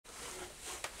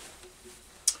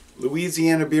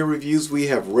Louisiana beer reviews. We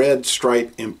have Red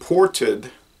Stripe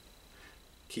imported,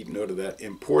 keep note of that,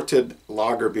 imported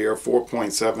lager beer,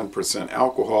 4.7%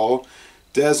 alcohol.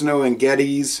 Desno and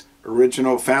Getty's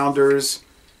original founders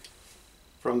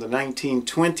from the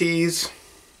 1920s.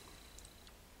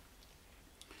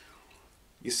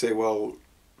 You say, well,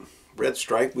 Red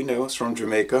Stripe, we know it's from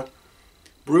Jamaica.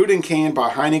 Brewed and canned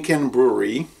by Heineken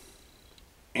Brewery,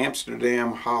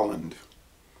 Amsterdam, Holland.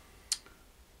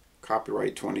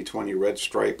 Copyright 2020 Red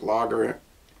Stripe Lager.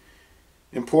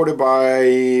 Imported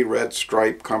by Red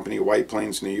Stripe Company, White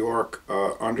Plains, New York,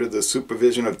 under the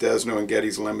supervision of Desno and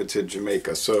Getty's Limited,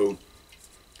 Jamaica. So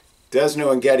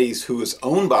Desno and Getty's, who is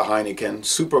owned by Heineken,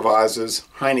 supervises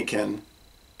Heineken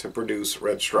to produce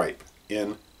Red Stripe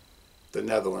in the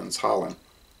Netherlands, Holland.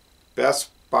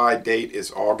 Best buy date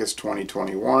is August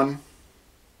 2021.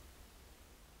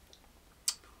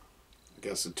 I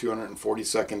guess the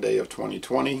 242nd day of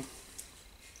 2020.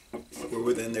 We're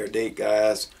within their date,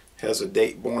 guys. Has a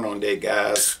date, born on date,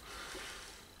 guys.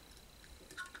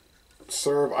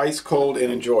 Serve ice cold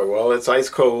and enjoy. Well, it's ice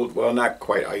cold. Well, not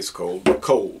quite ice cold, but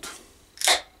cold.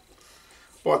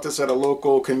 Bought this at a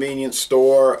local convenience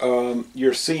store.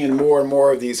 You're seeing more and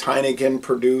more of these Heineken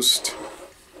produced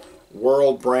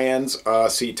world brands.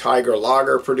 See Tiger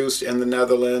Lager produced in the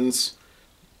Netherlands.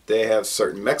 They have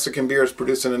certain Mexican beers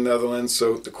produced in the Netherlands.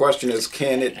 So the question is,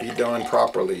 can it be done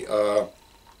properly?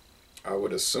 I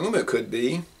would assume it could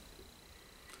be.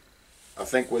 I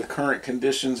think with current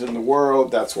conditions in the world,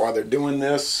 that's why they're doing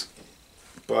this.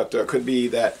 But it could be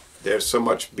that there's so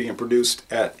much being produced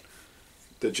at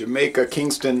the Jamaica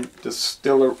Kingston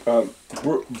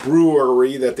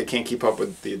brewery that they can't keep up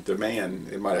with the demand.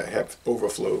 They might have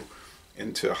overflow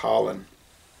into Holland.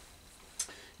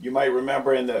 You might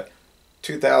remember in the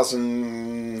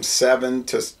 2007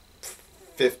 to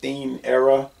 15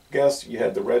 era, I guess, you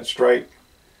had the Red Stripe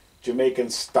Jamaican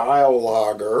style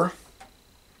lager.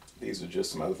 These are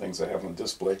just some other things I have on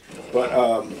display.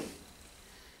 But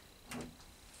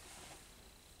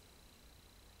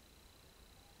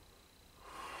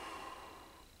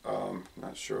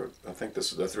not sure. I think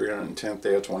this is the 310th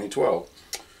day of 2012.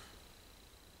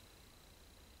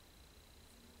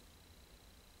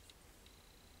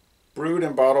 Brewed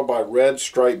and bottled by Red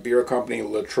Stripe Beer Company,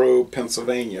 Latrobe,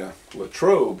 Pennsylvania.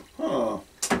 Latrobe? Huh.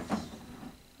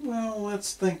 Well,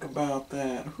 let's think about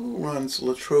that. Who runs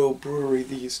Latrobe Brewery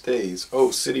these days?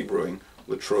 Oh, City Brewing,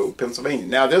 Latrobe, Pennsylvania.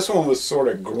 Now, this one was sort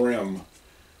of grim.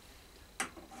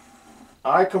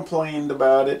 I complained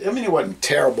about it. I mean, it wasn't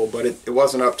terrible, but it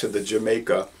wasn't up to the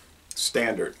Jamaica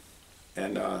standard.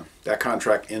 And that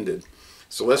contract ended.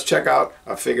 So let's check out.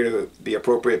 I figured it would be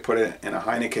appropriate to put it in a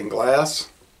Heineken glass.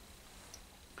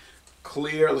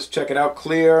 Clear. Let's check it out.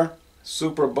 Clear.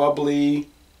 Super bubbly.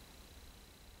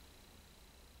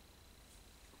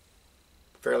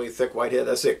 Fairly thick white head.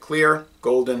 That's it. Clear,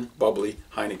 golden, bubbly,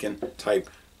 Heineken type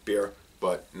beer.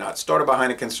 But not started by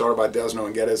Heineken, started by Desno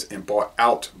and Getty's and bought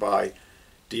out by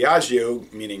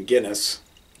Diageo, meaning Guinness.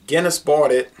 Guinness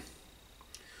bought it,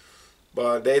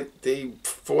 but they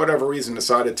for whatever reason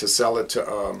decided to sell it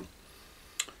to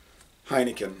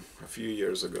Heineken a few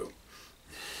years ago.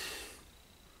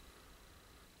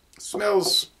 It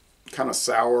smells kind of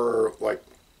sour, like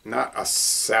not a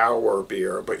sour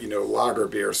beer, but you know, lager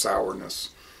beer sourness,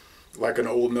 like an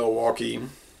old Milwaukee's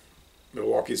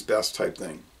Best type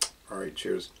thing. All right,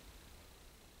 cheers.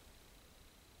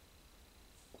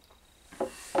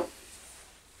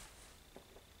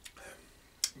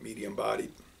 Medium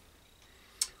bodied.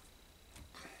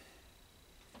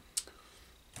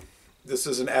 This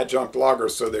is an adjunct lager,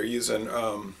 so they're using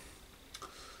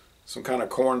some kind of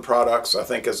corn products, I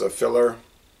think, as a filler,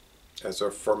 as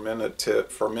a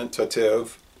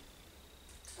fermentative.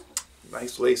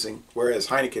 Nice lacing, whereas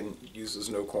Heineken uses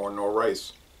no corn nor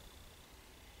rice.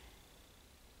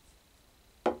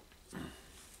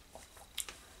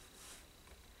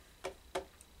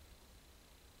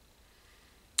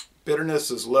 Bitterness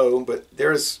is low, but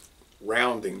there's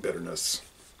rounding bitterness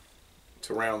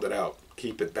to round it out,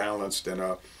 keep it balanced, and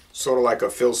sort of like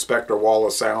a Phil Spector wall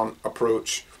of sound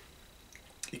approach.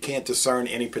 You can't discern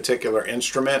any particular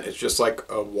instrument. It's just like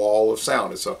a wall of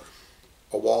sound. It's a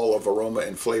wall of aroma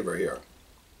and flavor here.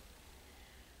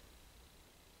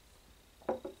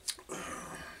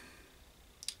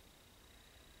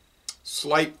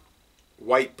 Slight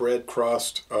white bread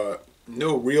crust,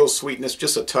 no real sweetness,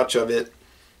 just a touch of it,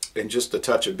 and just a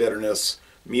touch of bitterness.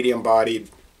 Medium bodied,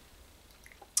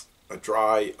 a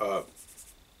dry,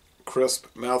 crisp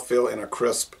mouthfeel, and a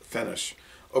crisp finish.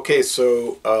 Okay,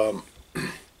 so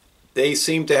they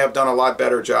seem to have done a lot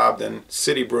better job than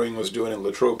City Brewing was doing in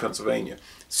Latrobe, Pennsylvania.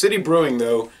 City Brewing,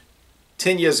 though,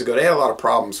 10 years ago, they had a lot of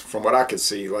problems from what I could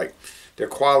see. Like, their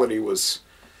quality was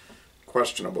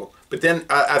questionable. But then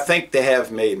I think they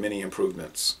have made many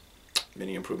improvements.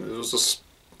 Many improvements. It was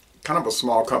kind of a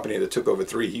small company that took over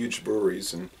 3 huge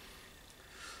breweries, and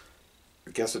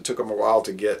I guess it took them a while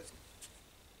to get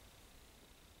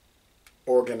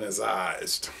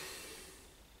organized.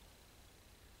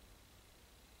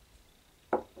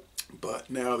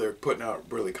 But now they're putting out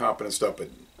really competent stuff. But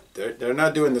they're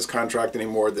not doing this contract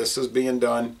anymore. This is being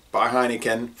done by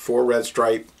Heineken for Red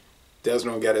Stripe,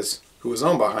 Desmond Geddes, who was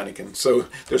owned by Heineken. So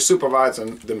they're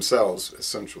supervising themselves,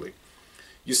 essentially.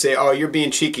 You say, oh, you're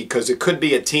being cheeky, because it could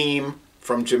be a team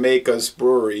from Jamaica's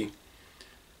brewery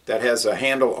that has a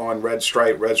handle on Red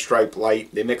Stripe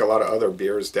Light. They make a lot of other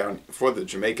beers down for the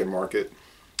Jamaican market.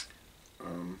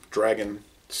 Dragon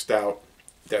Stout.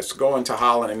 That's going to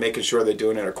Holland and making sure they're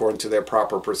doing it according to their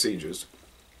proper procedures.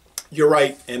 You're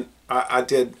right, and I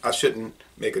shouldn't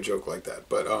make a joke like that,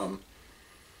 but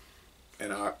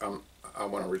and I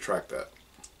want to retract that.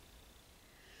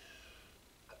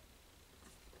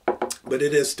 But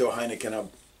it is still Heineken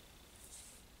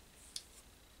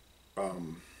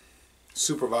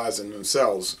supervising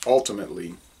themselves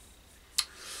ultimately.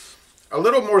 A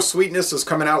little more sweetness is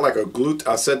coming out, like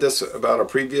I said this about a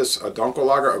Dunkel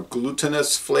lager, a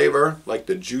glutinous flavor, like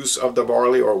the juice of the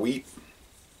barley or wheat,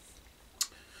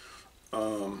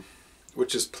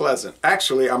 which is pleasant.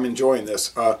 Actually, I'm enjoying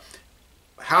this.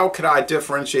 How could I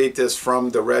differentiate this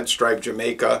from the Red Stripe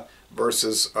Jamaica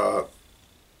versus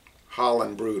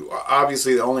Holland brewed?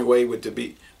 Obviously, the only way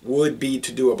would be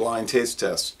to do a blind taste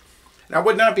test. And I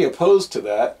would not be opposed to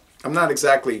that. I'm not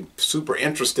exactly super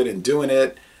interested in doing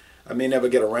it. I may never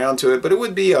get around to it, but it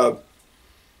would be I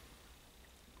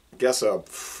guess a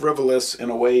frivolous,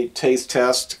 in a way, taste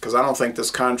test, because I don't think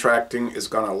this contracting is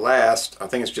going to last. I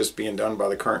think it's just being done by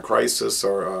the current crisis,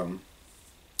 or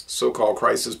so-called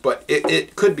crisis, but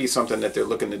it could be something that they're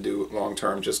looking to do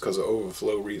long-term just because of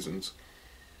overflow reasons.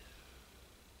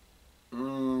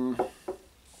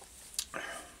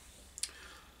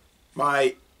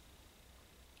 My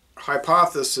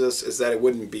hypothesis is that it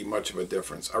wouldn't be much of a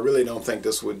difference. I really don't think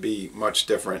this would be much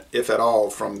different, if at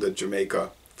all, from the Jamaica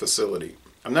facility.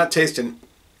 I'm not tasting,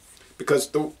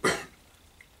 because the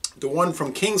one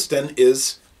from Kingston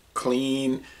is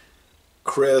clean,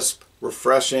 crisp,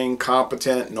 refreshing,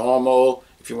 competent, normal,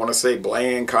 if you want to say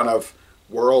bland, kind of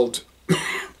world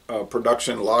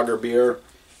production lager beer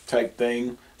type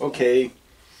thing. Okay.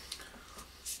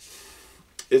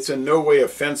 It's in no way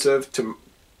offensive to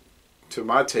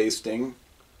my tasting.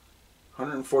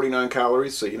 149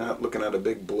 calories, so you're not looking at a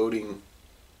big bloating,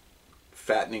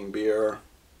 fattening beer.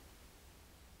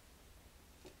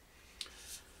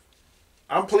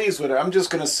 I'm pleased with it. I'm just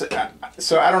going to say,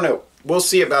 so I don't know. We'll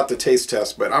see about the taste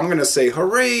test, but I'm going to say,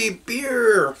 hooray,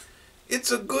 beer.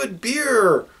 It's a good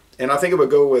beer. And I think it would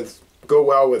go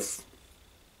well with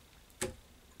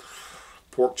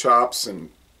pork chops and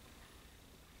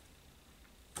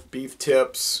beef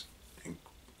tips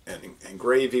and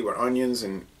gravy with onions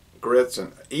and grits,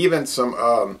 and even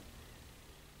some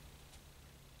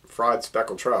fried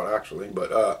speckled trout, actually,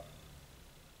 but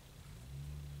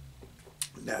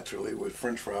naturally with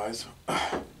French fries.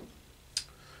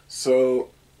 So,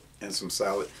 and some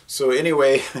salad. So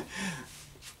anyway,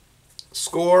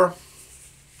 score.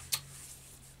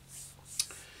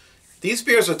 These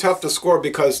beers are tough to score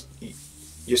because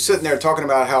you're sitting there talking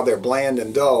about how they're bland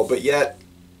and dull, but yet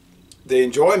the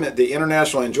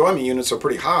international enjoyment units are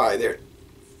pretty high. They're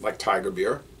like Tiger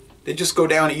beer. They just go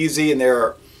down easy, and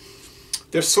they're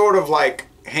sort of like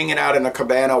hanging out in a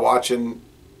cabana watching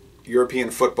European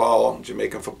football,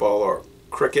 Jamaican football, or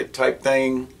cricket type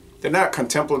thing. They're not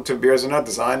contemplative beers. They're not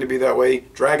designed to be that way.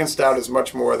 Dragon Stout is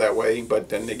much more that way, but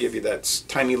then they give you that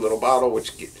tiny little bottle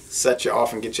which sets you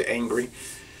off and gets you angry.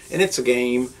 And it's a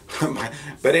game.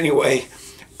 But anyway,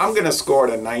 I'm going to score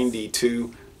it a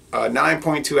 92.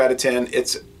 9.2 out of 10.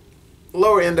 It's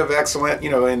lower end of excellent,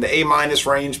 in the A-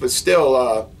 range, but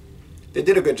still, they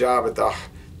did a good job at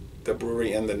the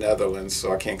brewery in the Netherlands,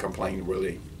 so I can't complain,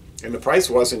 really. And the price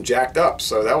wasn't jacked up,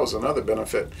 so that was another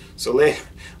benefit. So Les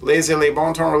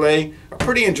Bon Temps Relais, a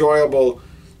pretty enjoyable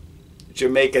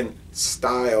Jamaican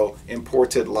style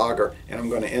imported lager. And I'm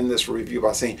going to end this review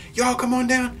by saying, y'all come on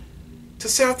down to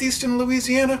southeastern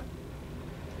Louisiana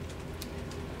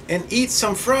and eat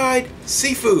some fried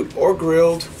seafood, or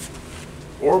grilled,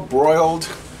 or broiled.